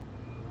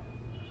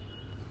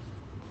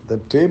The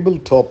table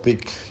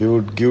topic you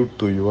would give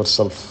to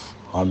yourself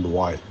and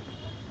why.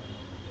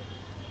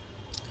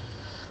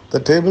 The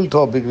table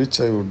topic which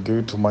I would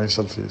give to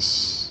myself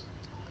is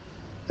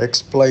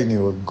explain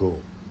your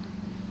goal.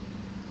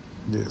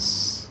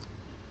 Yes.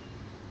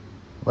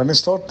 When I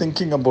start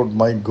thinking about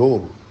my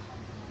goal,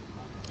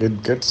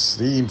 it gets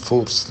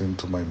reinforced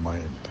into my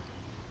mind.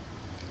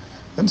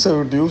 Hence, I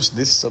would use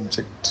this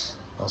subject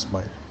as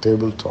my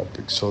table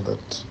topic so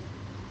that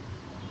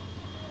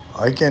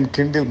I can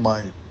kindle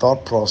my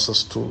thought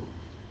process to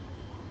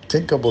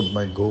think about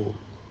my goal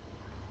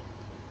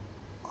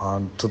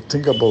and to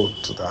think about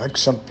the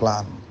action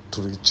plan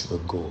to reach the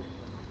goal.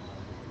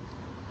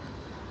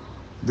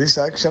 This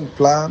action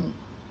plan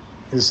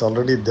is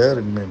already there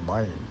in my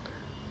mind,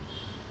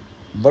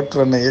 but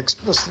when I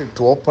express it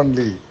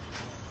openly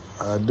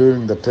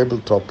during the table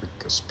topic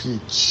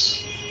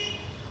speech,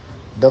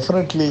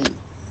 definitely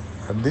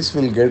this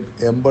will get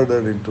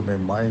embedded into my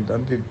mind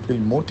and it will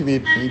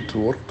motivate me to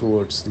work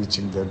towards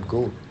reaching that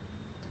goal.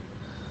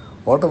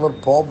 Whatever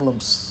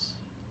problems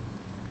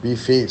we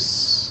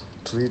face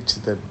to reach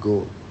that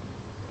goal,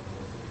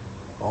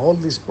 all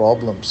these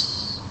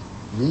problems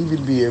we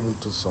will be able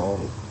to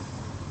solve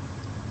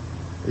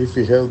if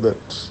we have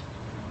that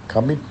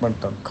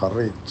commitment and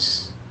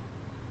courage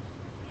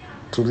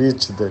to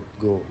reach that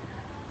goal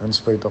in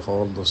spite of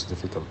all those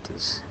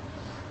difficulties.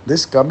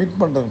 This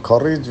commitment and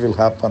courage will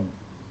happen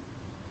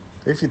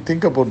if you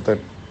think about that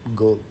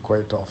goal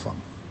quite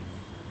often.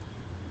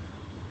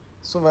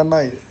 So when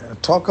I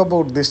talk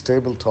about this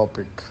table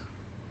topic,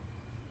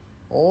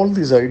 all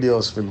these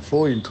ideas will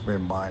flow into my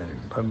mind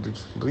and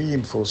it will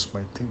reinforce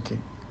my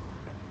thinking.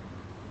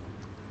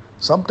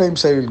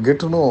 Sometimes I will get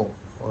to know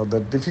the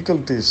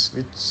difficulties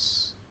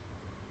which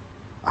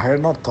I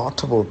had not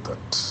thought about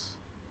that.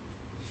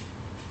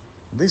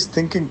 This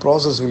thinking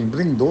process will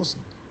bring those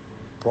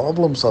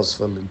problems as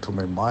well into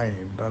my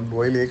mind, and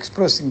while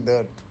expressing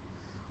that,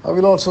 I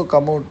will also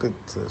come out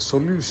with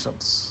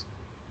solutions.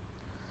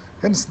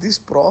 Hence, this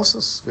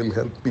process will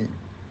help me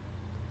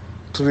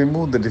to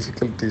remove the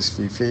difficulties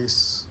we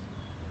face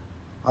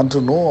and to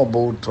know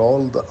about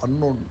all the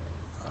unknown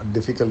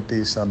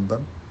difficulties, and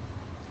then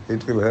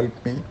it will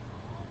help me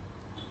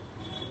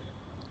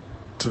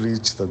to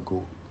reach the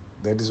goal.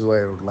 That is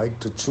why I would like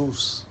to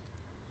choose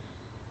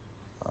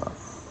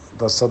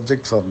the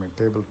subject for my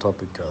table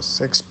topic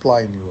as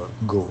explain your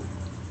goal.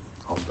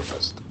 All the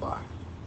best.